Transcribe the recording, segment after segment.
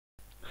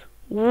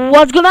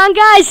What's going on,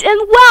 guys, and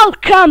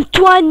welcome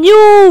to a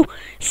new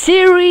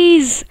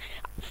series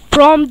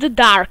from the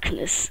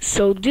darkness.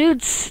 So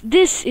dudes,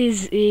 this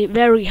is a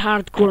very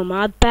hardcore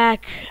mod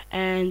pack,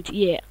 and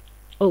yeah,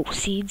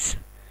 seeds.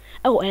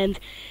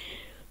 And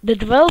the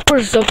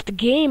developers of the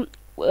game,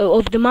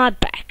 of the mod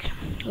pack,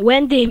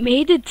 when they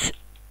made it,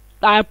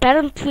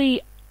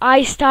 apparently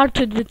I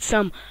started with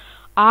some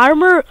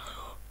armor.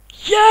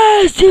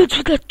 Yes, dudes,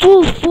 with a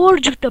tool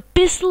forge, with a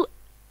pistol.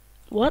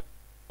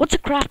 What's a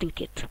crafting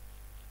kit?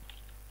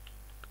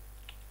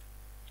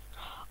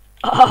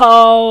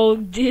 Oh,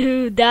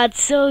 dude,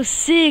 that's so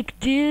sick,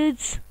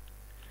 dudes.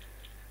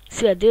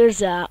 So yeah,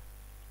 there's I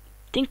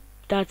think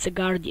that's a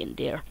guardian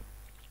there.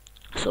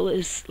 So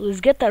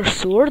let's get our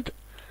sword.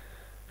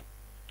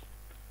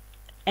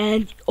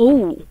 And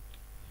and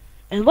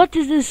what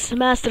is this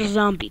master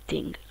zombie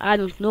thing? I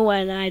don't know,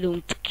 and I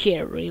don't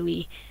care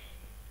really.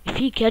 If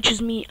he catches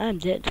me, I'm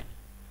dead.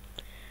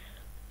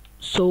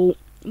 So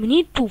we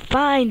need to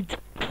find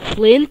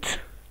flint,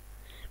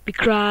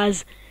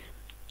 because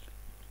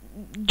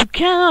you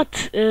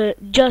cannot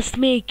just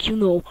make,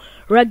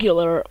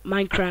 regular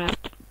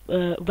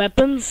Minecraft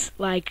weapons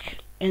like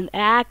an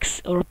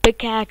axe or a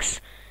pickaxe.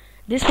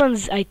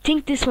 I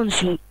think this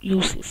one's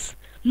useless.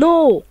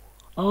 No!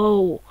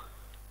 Oh,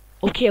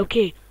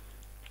 okay.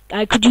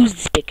 I could use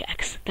this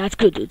pickaxe. That's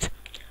good, dudes.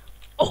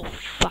 Oh,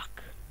 fuck.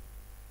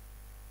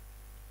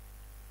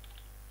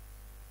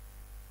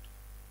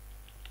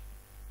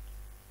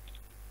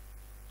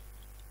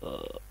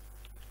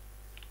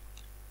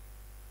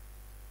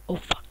 Oh,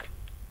 fuck.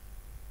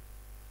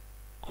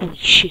 Holy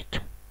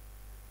shit.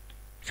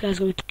 This guy's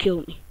going to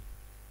kill me.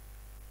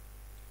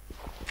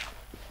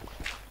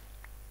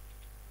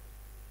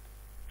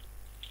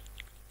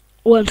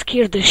 Oh, I'm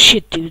scared as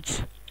shit,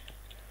 dudes.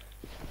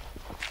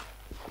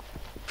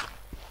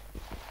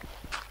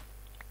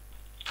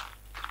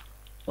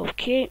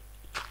 Okay.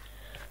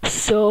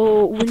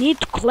 So, we need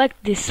to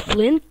collect this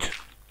flint.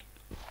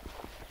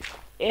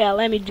 Yeah,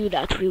 let me do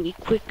that really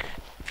quick.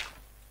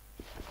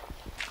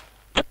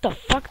 What the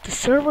fuck? The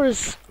server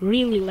is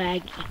really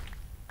laggy.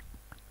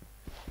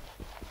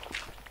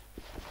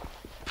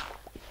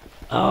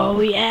 Oh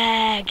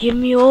yeah, give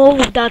me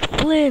all of that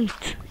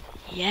flint.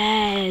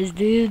 Yes,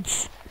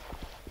 dudes.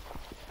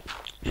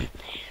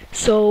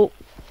 So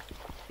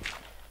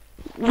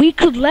we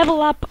could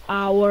level up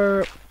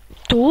our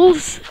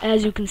tools.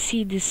 As you can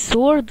see, this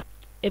sword,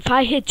 if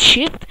I hit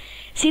shift,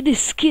 see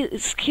this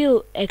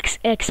skill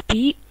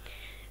XP.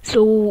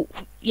 So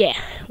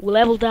yeah, we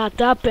level that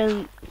up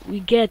and we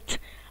get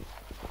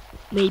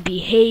maybe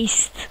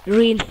haste,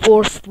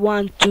 reinforced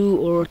 1, 2,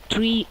 or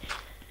 3,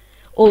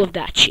 all of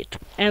that shit.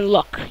 And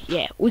luck,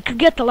 yeah, we could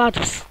get a lot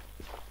of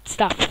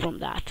stuff from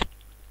that.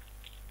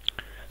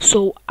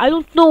 So I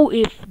don't know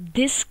if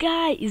this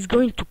guy is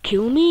going to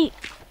kill me,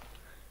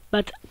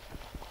 but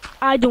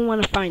I don't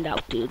want to find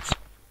out, dudes.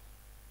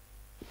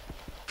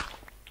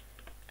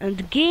 And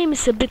the game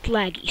is a bit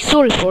laggy.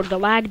 Sorry for the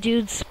lag,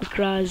 dudes,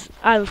 because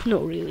I don't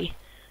know really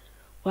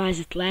why is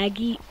it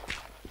laggy.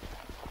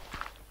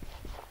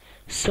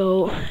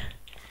 So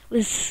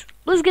let's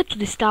get to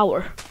this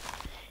tower.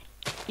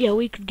 Yeah,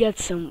 we could get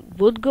some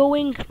wood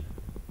going.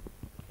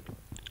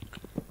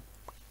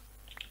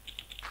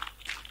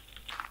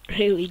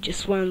 Really,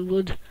 just one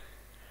wood.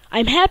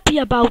 I'm happy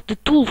about the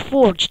tool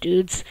forge,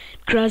 dudes,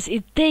 because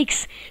it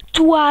takes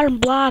 2 iron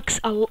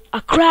blocks,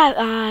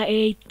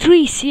 a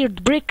 3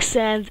 seared bricks,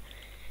 and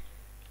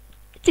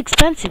it's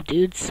expensive,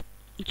 dudes.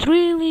 It's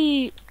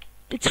really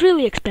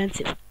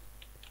expensive.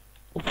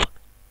 Oh fuck.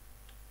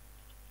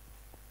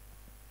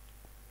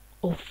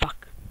 Oh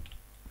fuck.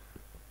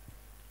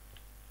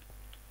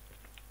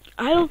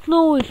 I don't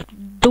know if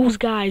those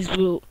guys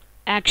will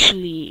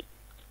actually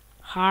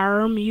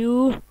harm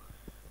you.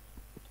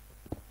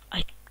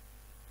 I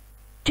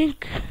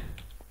think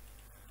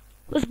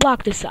let's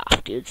block this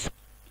off, dudes,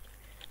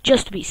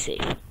 just to be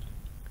safe.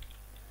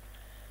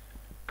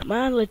 Come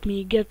on, let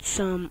me get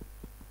some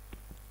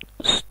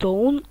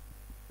stone.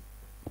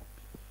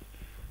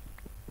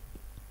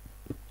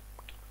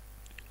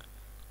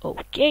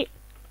 Okay.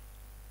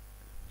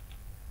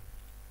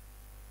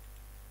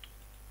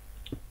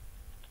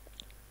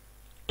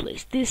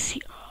 Place this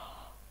here.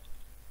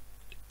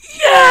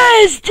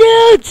 Yes,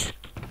 dudes!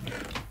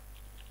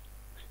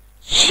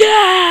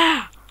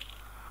 Yeah!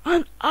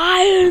 An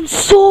iron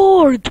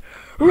sword!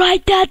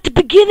 Right at the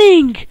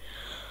beginning!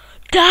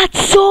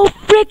 That's so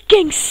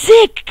freaking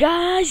sick,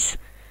 guys!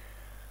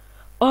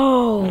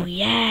 Oh,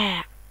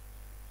 yeah!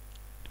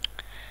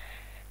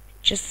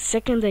 Just a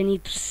second, I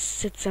need to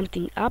set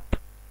something up.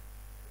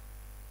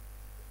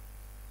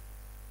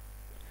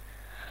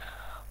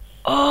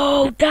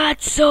 Oh,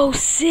 that's so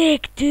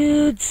sick,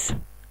 dudes!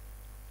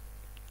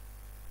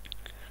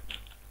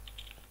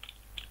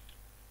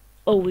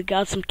 Oh, we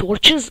got some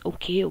torches.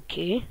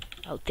 Okay.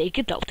 I'll take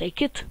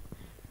it.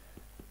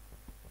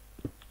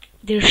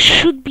 There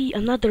should be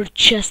another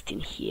chest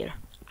in here,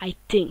 I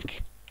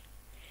think.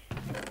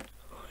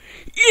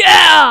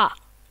 Yeah!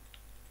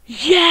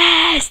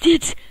 Yes,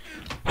 dudes!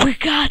 We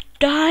got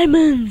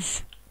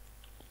diamonds!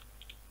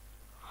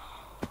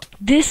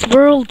 This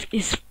world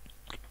is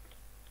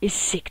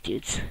sick,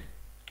 dudes.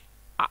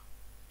 I,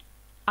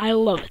 I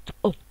love it.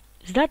 Oh,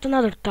 is that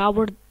another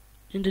tower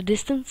in the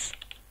distance?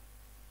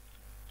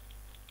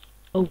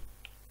 Oh,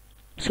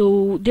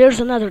 so there's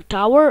another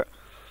tower.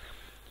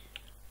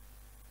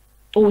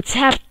 Oh, it's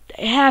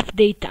half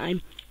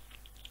daytime.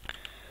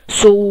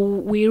 So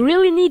we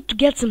really need to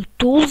get some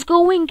tools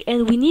going,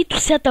 and we need to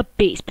set up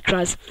base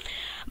because,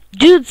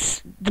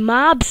 dudes, the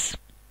mobs,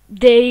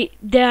 they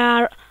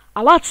are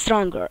a lot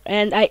stronger,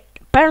 and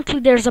apparently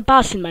there's a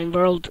boss in my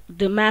world,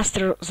 the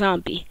master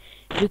zombie.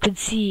 You could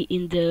see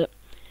in the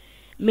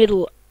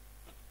middle,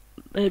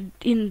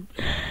 in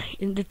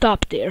the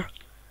top there,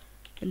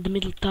 in the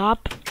middle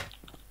top.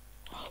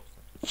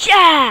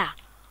 Yeah.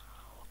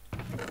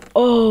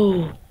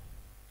 Oh.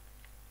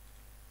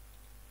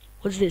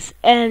 What's this?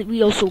 And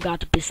we also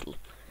got a pistol.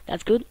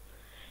 That's good.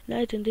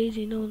 Night and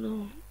Daisy,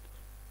 no.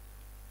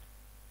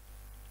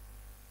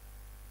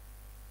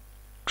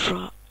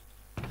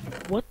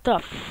 What the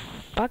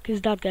fuck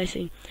is that guy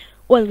saying?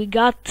 Well, we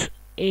got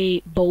a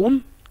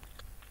bone,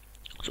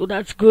 so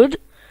that's good.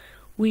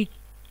 We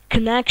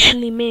can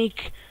actually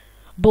make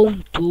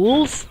bone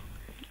tools.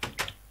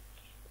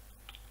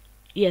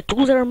 Yeah,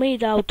 tools are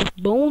made out of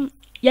bone.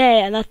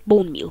 Yeah, not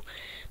bone meal.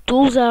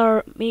 Tools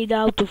are made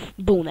out of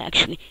bone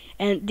actually.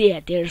 And yeah,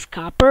 there's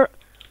copper.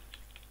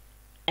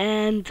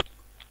 And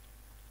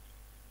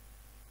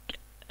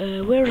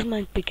where's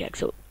my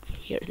pickaxe? Oh,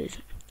 here it is.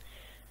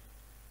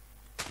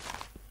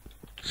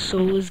 So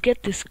let's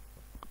get this.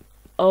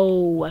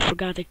 Oh, I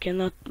forgot I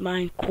cannot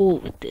mine coal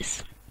with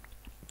this.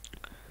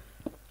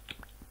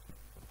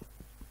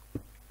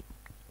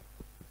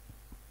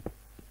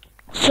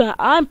 So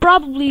I'm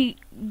probably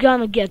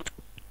gonna get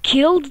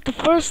killed the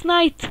first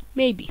night,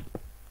 maybe.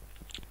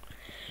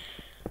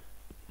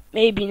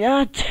 Maybe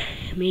not,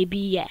 maybe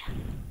yeah.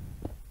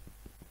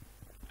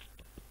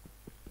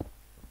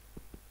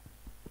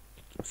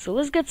 So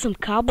let's get some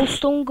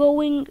cobblestone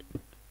going.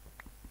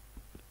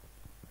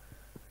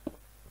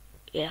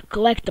 Yeah,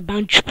 collect a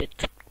bunch of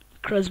it,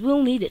 cause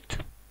we'll need it.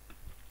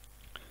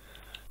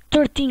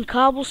 13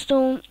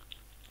 cobblestone,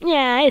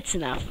 yeah, it's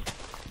enough,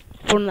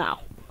 for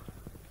now.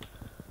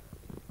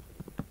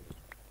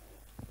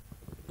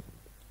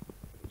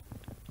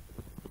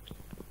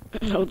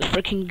 Oh, the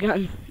freaking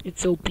gun,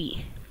 it's OP.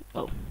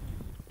 Oh.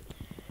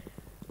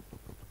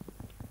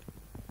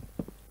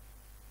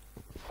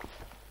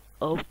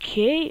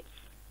 Okay.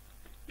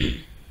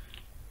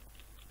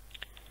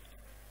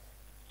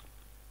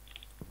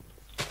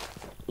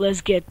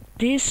 Let's get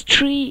this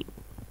tree.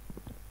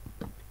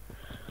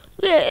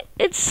 Yeah,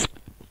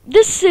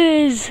 this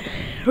is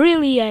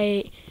really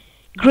a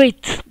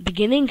great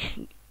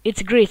beginning. It's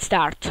a great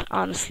start,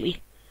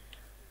 honestly.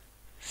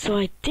 So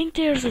I think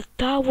there's a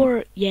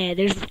tower. Yeah,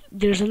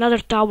 there's another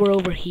tower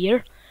over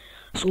here.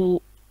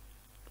 So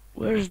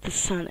where's the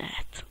sun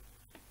at?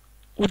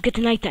 We'll get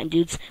to nighttime,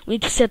 dudes. We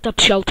need to set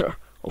up shelter.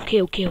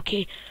 Okay.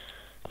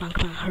 Come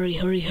on,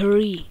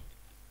 hurry.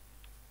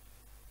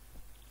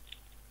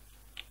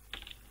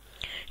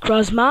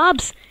 Cross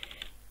mobs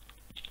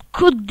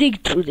could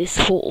dig through this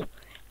hole,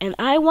 and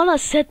I wanna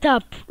set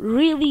up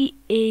really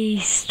a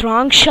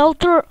strong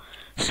shelter.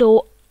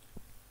 So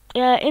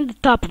in the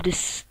top of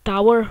this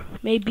tower,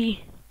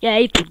 maybe. Yeah,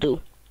 it will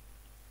do.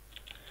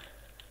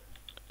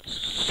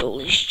 So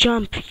let's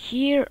jump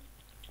here.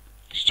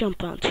 Let's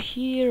jump onto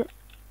here.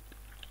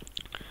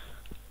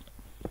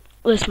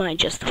 Let's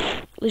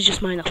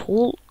just mine a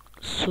hole.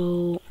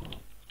 So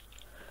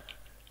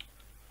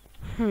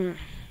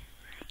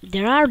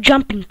there are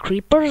jumping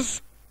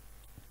creepers,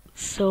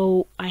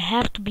 so I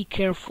have to be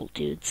careful,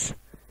 dudes.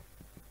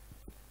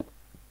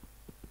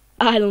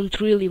 I don't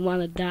really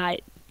wanna die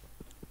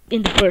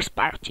in the first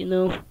part, you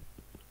know.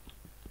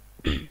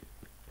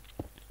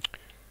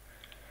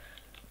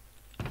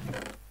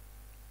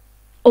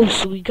 Oh,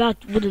 so we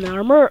got wooden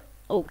armor.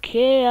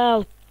 Okay,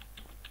 I'll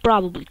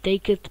probably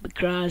take it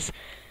because,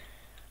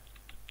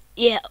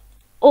 yeah,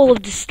 all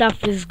of this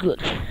stuff is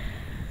good.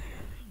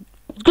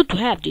 It's good to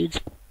have,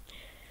 dudes.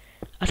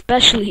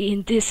 Especially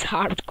in this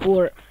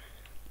hardcore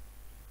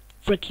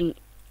freaking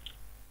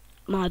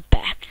mod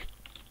pack.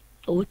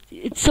 Oh,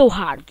 it's so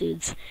hard,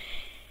 dudes.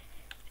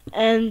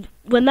 And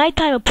when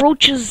nighttime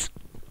approaches,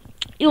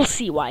 you'll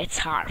see why it's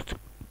hard.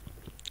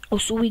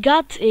 Also, we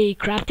got a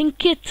crafting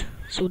kit,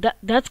 so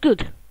that's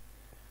good.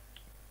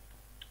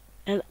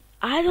 And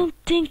I don't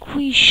think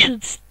we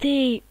should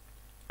stay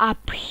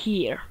up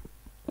here.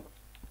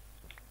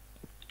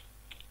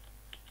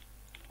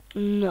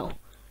 No,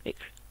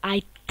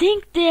 I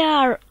think they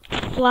are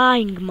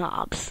flying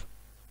mobs.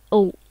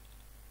 Oh,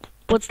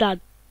 what's that?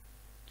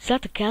 Is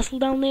that a castle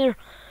down there?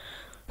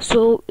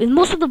 So in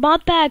most of the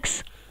mod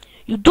packs,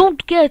 you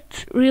don't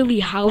get really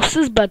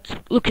houses,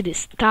 but look at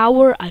this: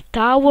 tower, a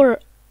tower,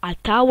 a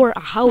tower, a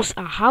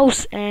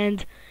house,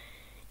 and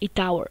a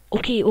tower.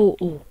 Okay,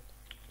 oh,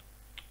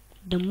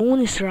 the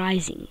moon is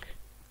rising.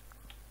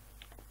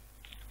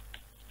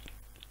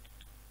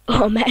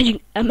 Oh,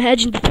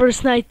 imagine the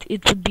first night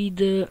it would be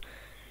the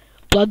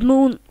blood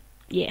moon.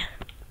 Yeah.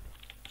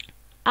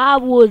 I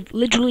would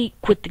literally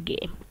quit the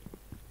game.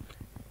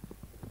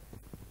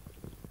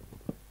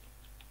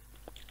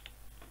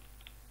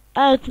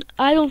 I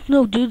don't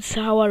know, dudes,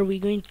 how are we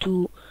going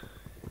to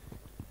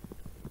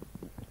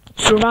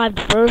survive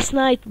the first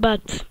night,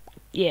 but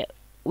yeah,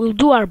 we'll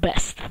do our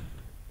best.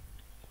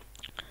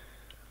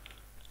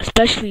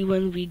 Especially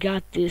when we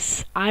got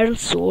this iron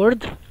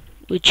sword,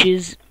 which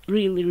is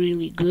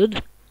really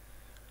good.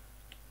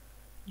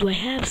 Do I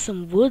have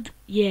some wood?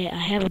 Yeah, I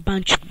have a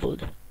bunch of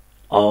wood.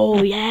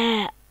 Oh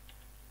yeah!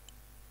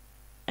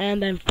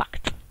 And I'm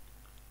fucked.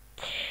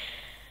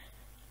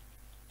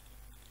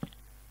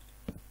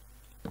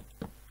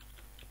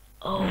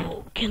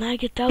 Oh, can I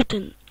get out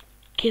and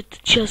get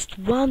just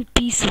one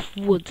piece of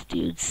wood,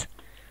 dudes?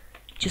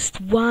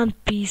 Just one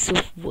piece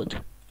of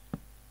wood.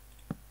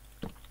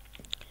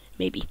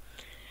 Maybe.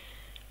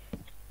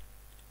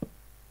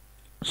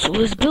 So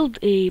let's build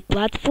a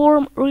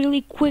platform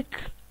really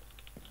quick.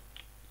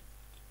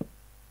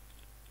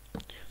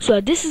 So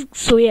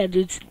yeah,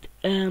 dudes,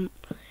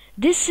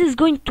 this is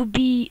going to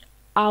be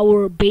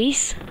our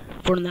base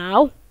for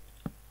now.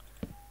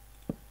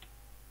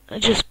 I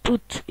just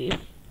put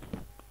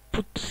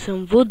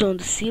some wood on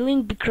the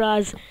ceiling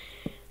because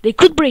they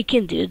could break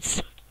in,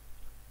 dudes.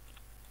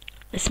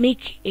 Let's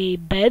make a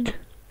bed.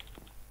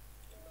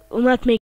 We'll not make